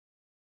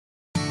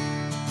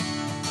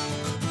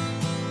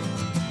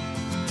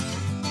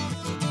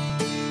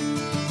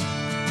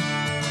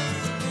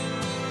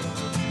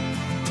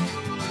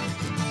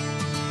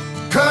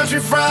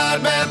Country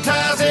fried,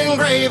 baptized in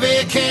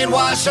gravy, can't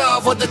wash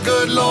off what the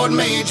good Lord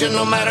made you.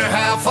 No matter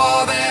how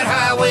far that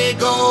highway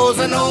goes,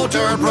 an old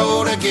dirt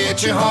road to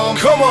get you home.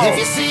 Come on. If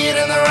you see it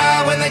in the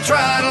ride when they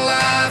try to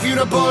lie, if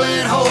you a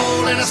bullet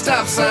hole in a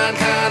stop sign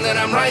kind, then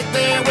I'm right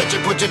there with you.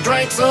 Put your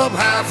drinks up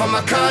high for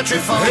my country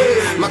folk,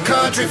 my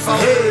country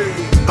folk.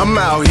 I'm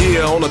out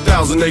here on a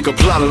 1,000-acre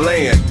plot of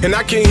land, and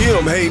I can't hear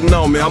him hating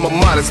on me, I'm a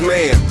modest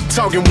man.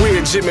 Talking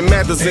weird, Jimmy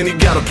Mathers, and he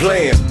got a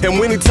plan. And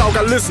when he talk,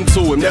 I listen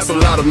to him, that's a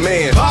lot of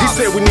man. He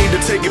said we need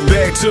to take it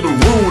back to the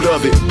root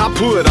of it. I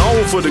put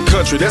on for the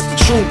country, that's the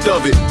truth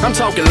of it. I'm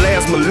talking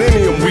last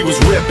millennium, we was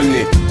repping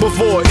it,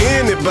 before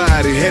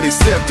anybody had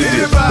accepted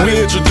it. We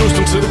introduced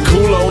him to the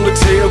cooler on the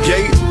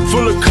tailgate,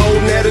 full of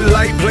cold natty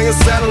light, playing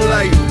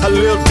satellite. A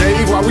little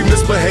Dave while we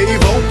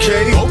misbehave,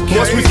 okay.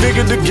 Once we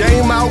figured the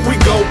game out, we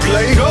gon'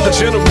 play. A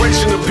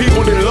generation of people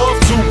that love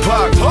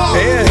Tupac.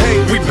 And hey,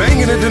 we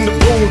banging it in the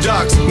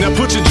boondocks. Now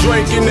put your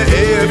drink in the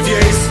air if you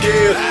ain't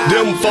scared.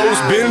 Them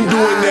folks been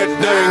doing that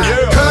thing,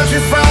 yeah.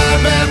 Country fried,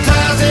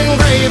 baptized in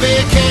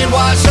gravy, can't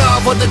wash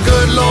off what the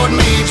good Lord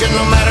made you.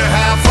 No matter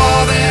how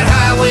far that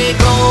highway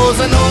goes,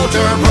 an old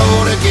dirt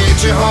road to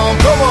get you home.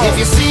 Come on. If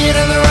you see it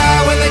in the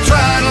ride when they try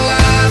to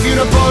lie, if you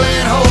a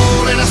bullet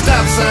hole in a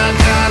stop sign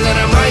kind,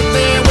 then I'm right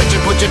there with you.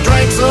 Put your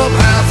drinks up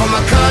high for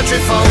my country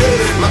folk,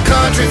 my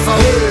country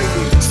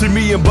folk. See,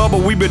 me and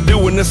Bubba, we been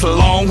doing this a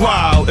long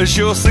while. It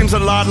sure seems a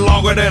lot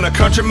longer than a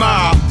country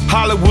mile.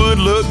 Hollywood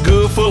look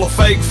good, full of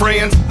fake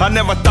friends. I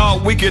never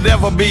thought we could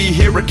ever be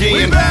here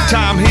again.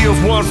 Time heals,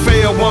 one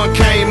fell, one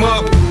came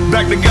up.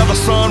 Back together,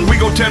 son, we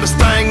gon' tear this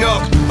thing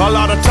up. A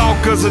lot of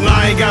talkers and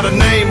I ain't gotta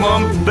name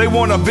them. They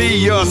wanna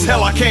be us,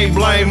 hell, I can't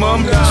blame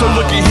them. So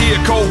looky here,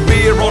 cold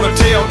beer on the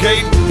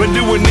tailgate. Been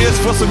doing this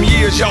for some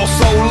years, y'all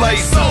so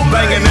late.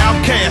 Banging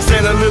Outcast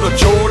and a little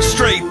George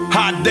Strait.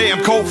 Hot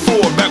damn Colt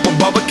 4 back with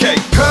Bubba K.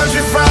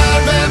 Country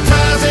fried,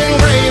 baptized in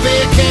gravy,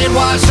 can't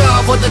wash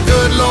off what the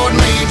good Lord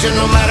made you.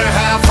 No matter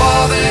how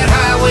far that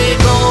highway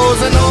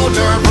goes, an old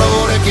dirt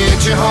road to get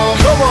you home.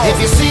 If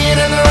you see it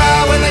in the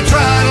ride when they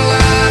try to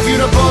lie, if you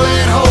a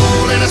bullet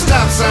hole in a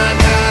stop sign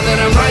kind, then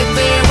I'm right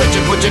there with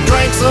you. Put your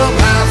drinks up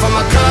high for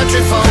my country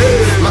folk,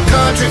 my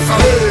country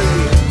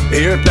folk.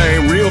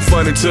 Everything real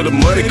funny till the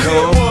money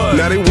come.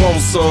 Now they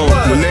want some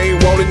when they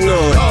ain't wanted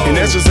none. And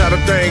that's just how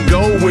the thing go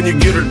when you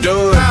get her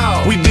done.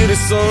 We did it,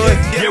 son.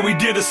 Yeah, we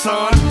did it,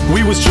 son.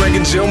 We was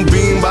drinking Jim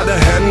Beam by the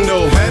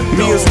handle.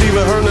 Me and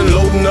Steven Hernan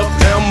loading up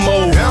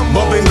ammo.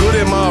 Bumping good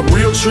in my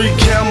real tree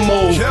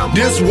camo.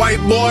 This white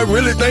boy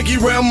really think he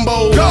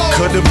Rambo.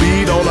 Cut the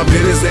beat on, I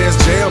bet his ass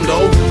jammed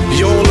though.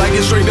 You don't like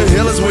it, straight to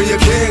hell is where you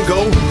can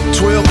go.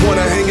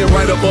 12-pointer hanging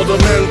right up on the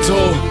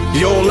mantle.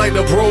 You don't like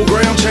the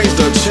program, change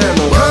the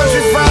channel.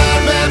 Country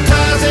fried,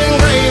 baptized in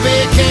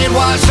gravy, can't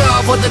wash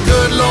off what the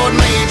good Lord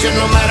made you.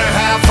 No matter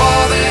how far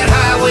that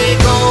highway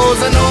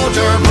goes, an old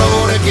dirt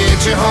road to get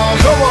you home.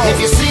 If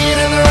you see it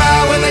in the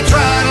ride when they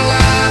try to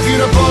lie, if you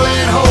a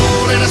bullet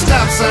hole in a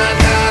stop sign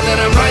kind, then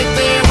I'm right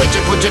there with you.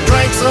 Put your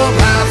drinks up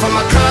high for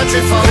my country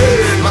folk,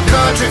 my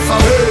country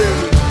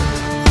folk.